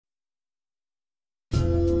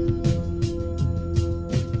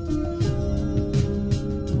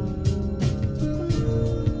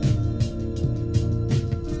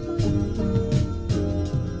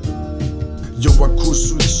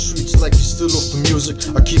still of the music,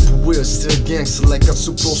 I keep it weird, still gangster like I'm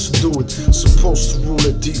supposed to do it. Supposed to rule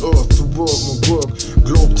at the earth, the world, my work.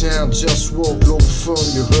 Globetown, JustWar, Globalfirm,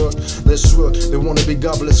 you heard? That's what they wanna be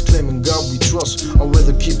godless, claiming God we trust. I'd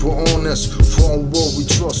rather keep it honest, for on what we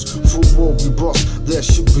trust, for what we bust. That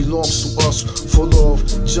shit belongs to us, for love,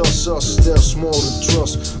 just us, there's more to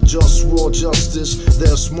trust. JustWar, justice,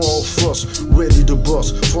 there's more of us, ready to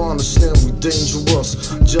bust, for understand we dangerous.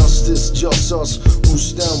 Justice, just us, who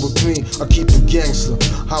stand with me. I keep it gangster,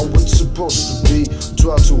 how it's supposed to be.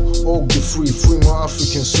 Try to all get free, free my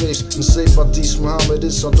African slaves, enslaved by these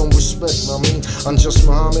Mohammedists I don't respect. I mean, I'm just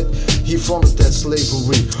Muhammad, he founded that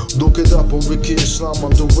slavery. Look it up on Wiki Islam,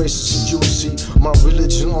 I'm the racist, you see. My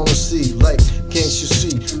religion, honesty, like, can't you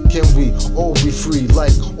see? Can we all be free,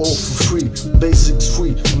 like all for free? Basics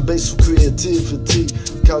free, and basic creativity.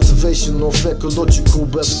 Cultivation of ecological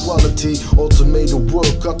best quality. Automated work,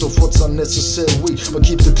 cut off what's unnecessary, but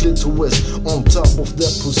keep the clitoris on top of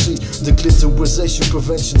that pussy. The clitorisation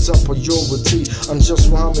prevention top priority. I'm just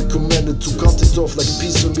Muhammad commanded to cut it off like a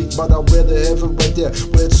piece of meat, but I'd rather have it right there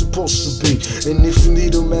where it's supposed to be. And if you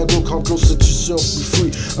need a man, go come close, let yourself be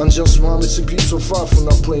free. I'm just Muhammad, simply so far from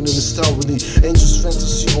not playing in this tyranny. Angels,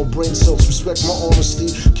 fantasy, or brain cells, respect my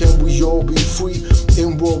honesty. Can we all be free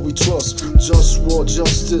in what we trust? JustWar,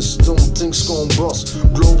 justice, don't think's gon' bust.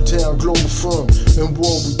 Globetown, Globalfirm, in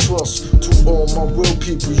what we trust. To all my real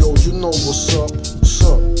people, yo, you know what's up, what's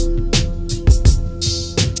up.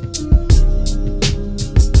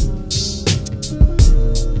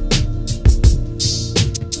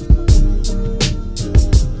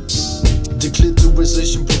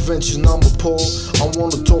 Declitterization prevention, I'm appalled. I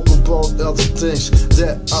wanna talk about other things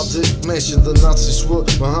that I didn't mention. The Nazis were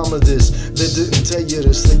Mohammedists, they didn't tell you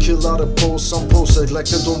this. They kill out of Poles, some Poles act like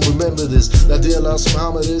they don't remember this. I realized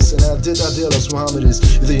Mohammedists, and I realize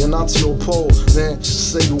Mohammedists. Either you're Nazi or Pole, man,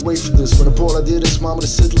 stay away from this. When the Pole I did this,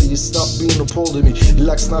 Mohammedist Italy, you stop being a Pole to me. He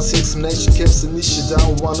likes Nazi examination camps and this shit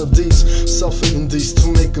down one of these. Suffering these to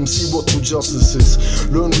make them see what true justice is.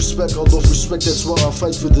 Learn respect, out of respect, that's why I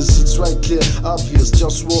fight for this. It's right, clear, obvious,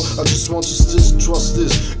 JustWar. I just want you to trust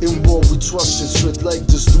this. In war we trust shit straight like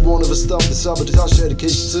this. The one of us stop the sabotage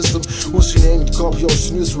education system. Who's your name? Copy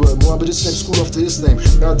Ocean Israel. Mohammedist name, school after his name.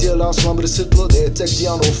 Now dear last Mohammedist Hitler, they attacked the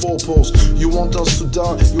honor of four poles. You want us to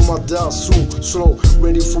die, you might die soon. Slow,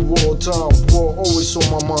 ready for war time. War always on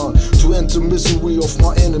my mind. To end the misery of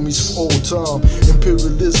my enemies for all time.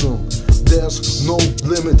 Imperialism, there's no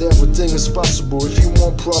limit, everything is possible. If you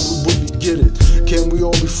want problem, we get it. Can we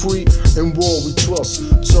all be free in war we trust?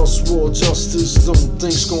 JustWar, justice, don't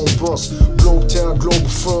think's gon' bust. Globetown,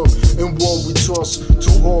 Globalfirm, in war we trust.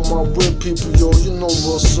 To all my real people, yo, you know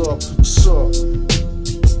what's up, what's up.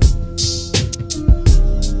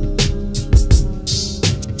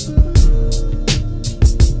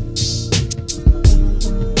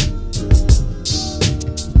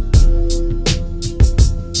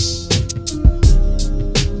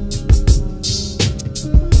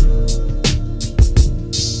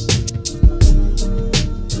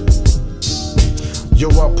 Yo,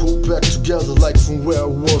 I put back together like from where I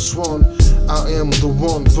was one. I am the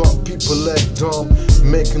one, but people act dumb,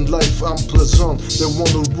 making life unpleasant. They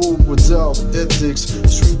wanna rule without ethics,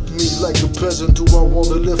 treat me like a peasant. Do I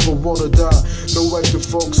wanna live or wanna die? No, I can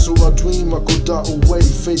focus, so I dream I could die away,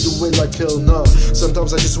 fade away like hell nah.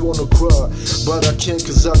 Sometimes I just wanna cry, but I can't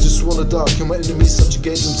cause I just wanna die. Can my enemies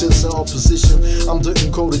subjugate themselves in opposition? I'm the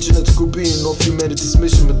encoded genetical being of humanity's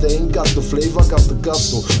mission, but they ain't got the flavor, I got the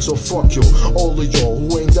gusto. So fuck you, all of y'all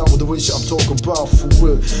who ain't down with the wish I'm talking about for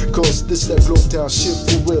real. Cause this that Globetown shit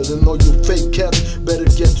for real. And all you fake cats better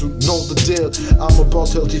get to know the deal. I'm about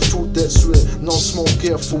healthy food that's real, no smoke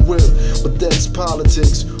here for real. But that's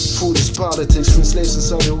politics, food is politics. From slaves in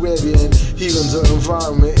Saudi Arabia and healing the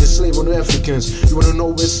environment, enslaving Africans. You wanna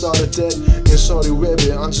know where it started that? In Saudi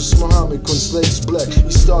Arabia, I'm just Muhammad, when slaves black,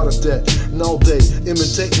 he started that. Now they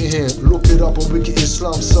imitating him, look it up on Wiki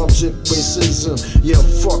Islam, subject racism. Yeah,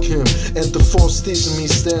 fuck him. And the force teasing me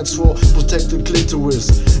stands for protect the clitoris.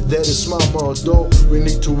 That is my motto. We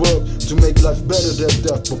need to work to make life better than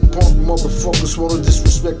that. But punk motherfuckers wanna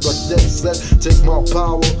disrespect like that. Take my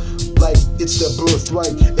power like it's their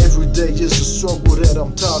birthright. Every day is a struggle that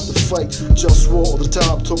I'm tired to fight. JustWar all the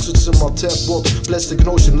time, toxins in my tap water, plastic and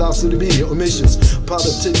ocean, lies to the media, emissions,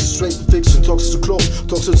 politics, straight fiction, toxins to clothes,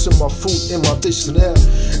 toxins in my food, in my dish and air.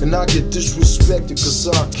 And I get disrespected cause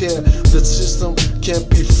I care. The system can't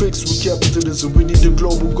be fixed with capitalism. We need a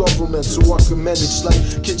global government so I can manage like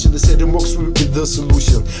kitchen. They say democracy will be the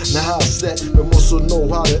solution. Now how's that? We also know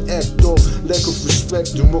how to act though. Lack of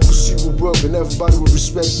respect, democracy will work and everybody will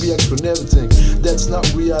respect me, act on everything. That's not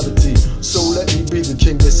reality, so let me be the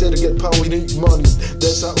king. They say to get power you need money.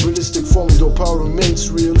 That's not realistic for me, though power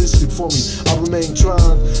remains realistic for me. I remain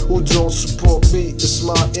trying. Who don't support me, it's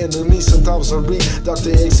my enemy. Sometimes I read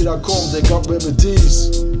drxc.com, they got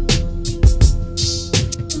remedies.